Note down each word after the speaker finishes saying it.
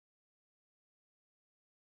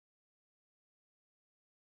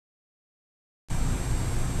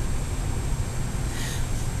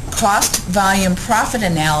Cost, volume, profit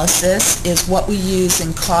analysis is what we use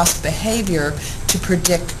in cost behavior to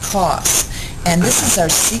predict costs. And this is our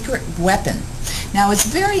secret weapon. Now, it's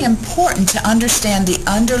very important to understand the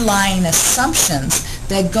underlying assumptions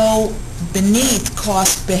that go beneath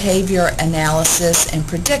cost behavior analysis and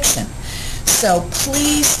prediction. So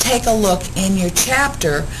please take a look in your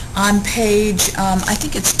chapter on page, I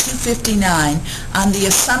think it's 259, on the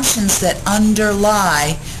assumptions that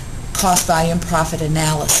underlie cost, volume, profit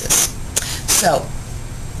analysis. So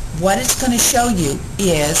what it's going to show you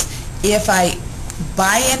is if I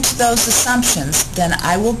buy into those assumptions, then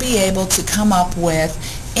I will be able to come up with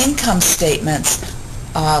income statements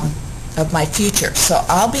of my future. So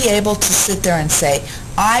I'll be able to sit there and say,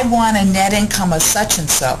 I want a net income of such and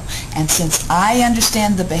so, and since I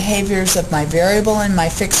understand the behaviors of my variable and my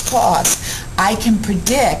fixed costs, I can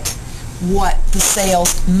predict what the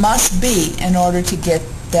sales must be in order to get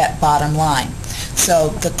that bottom line. So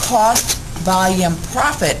the cost, volume,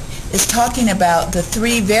 profit is talking about the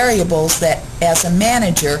three variables that as a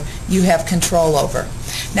manager you have control over.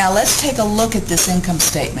 Now let's take a look at this income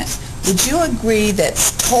statement. Would you agree that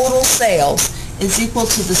total sales is equal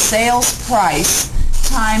to the sales price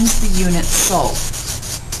times the units sold?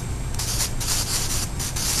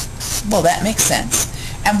 Well, that makes sense.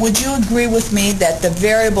 And would you agree with me that the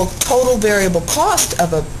total variable cost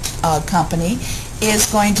of a company is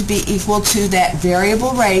going to be equal to that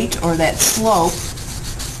variable rate or that slope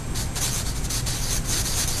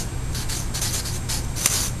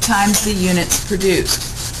times the units produced?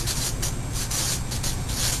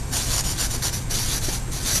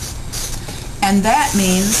 And that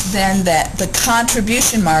means then that the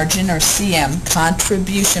contribution margin, or CM,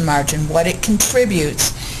 contribution margin, what it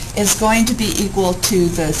contributes, is going to be equal to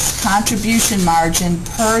the contribution margin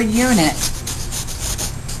per unit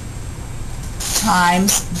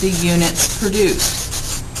times the units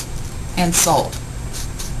produced and sold.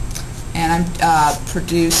 And I'm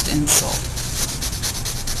produced and sold.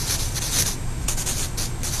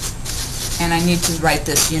 And I need to write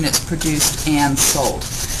this units produced and sold.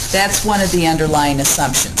 That's one of the underlying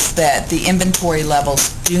assumptions, that the inventory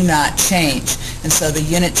levels do not change. And so the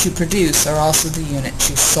units you produce are also the units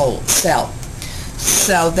you sell.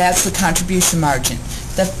 So that's the contribution margin.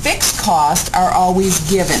 The fixed costs are always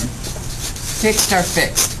given. Fixed are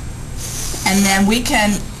fixed. And then we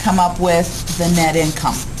can come up with the net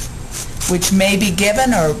income, which may be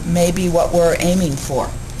given or may be what we're aiming for.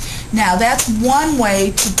 Now that's one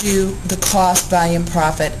way to do the cost, volume,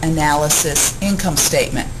 profit analysis income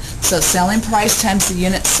statement. So selling price times the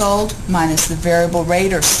units sold minus the variable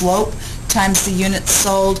rate or slope times the units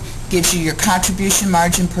sold gives you your contribution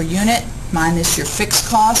margin per unit minus your fixed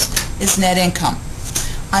cost is net income.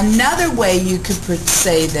 Another way you could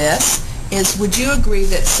say this is, would you agree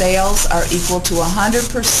that sales are equal to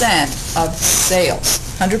 100% of sales?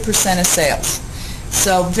 100% of sales.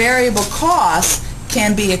 So variable costs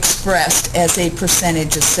can be expressed as a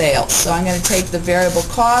percentage of sales. So I'm going to take the variable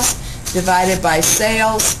cost divided by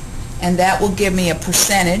sales, and that will give me a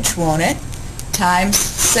percentage, won't it, times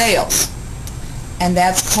sales. And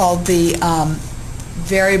that's called the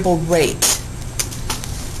variable rate.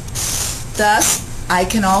 Thus, I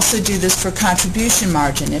can also do this for contribution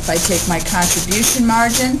margin. If I take my contribution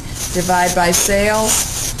margin, divide by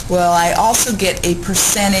sales, well, I also get a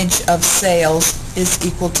percentage of sales is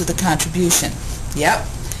equal to the contribution. Yep.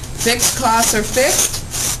 Fixed costs are fixed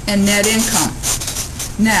and net income.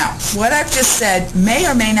 Now, what I've just said may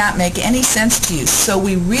or may not make any sense to you, so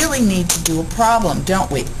we really need to do a problem, don't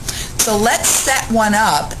we? So let's set one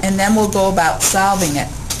up and then we'll go about solving it.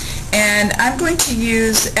 And I'm going to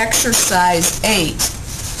use exercise 8,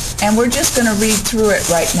 and we're just going to read through it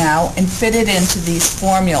right now and fit it into these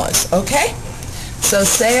formulas, okay? So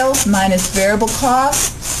sales minus variable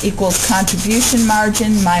costs equals contribution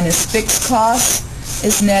margin minus fixed costs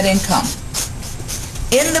is net income.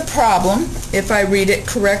 In the problem, if I read it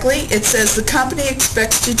correctly, it says the company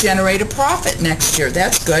expects to generate a profit next year.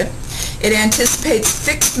 That's good. It anticipates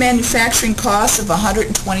fixed manufacturing costs of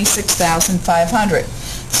 $126,500.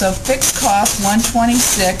 So fixed cost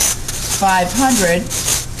 $126,500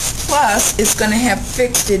 plus it's going to have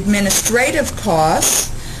fixed administrative costs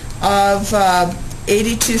of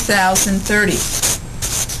 $82,030.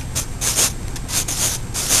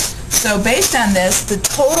 So based on this, the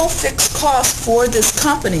total fixed cost for this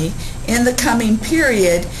company in the coming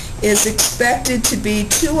period is expected to be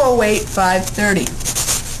 $208,530.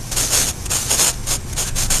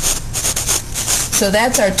 So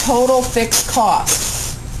that's our total fixed cost.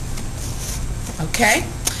 Okay?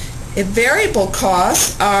 If variable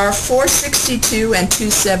costs are $462 and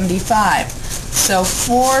 $275. So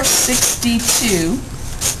 $462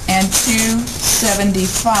 and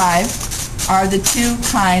 275 are the two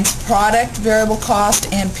kinds, product variable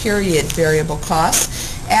cost and period variable cost.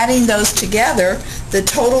 Adding those together, the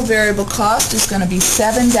total variable cost is going to be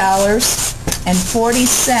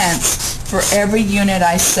 $7.40 for every unit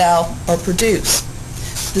I sell or produce.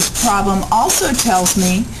 This problem also tells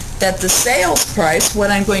me that the sales price,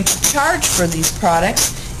 what I'm going to charge for these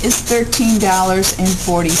products, is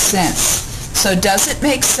 $13.40. So does it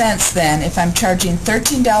make sense then, if I'm charging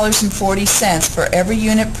 $13.40 for every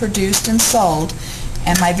unit produced and sold,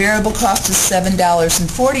 and my variable cost is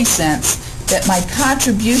 $7.40, that my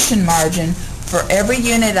contribution margin for every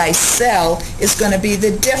unit I sell is going to be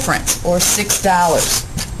the difference, or $6?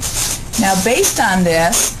 Now, based on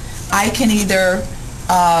this, I can either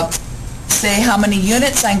say how many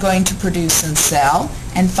units I'm going to produce and sell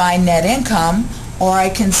and find net income, or I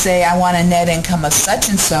can say I want a net income of such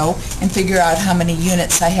and so and figure out how many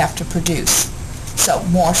units I have to produce. So,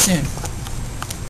 more soon.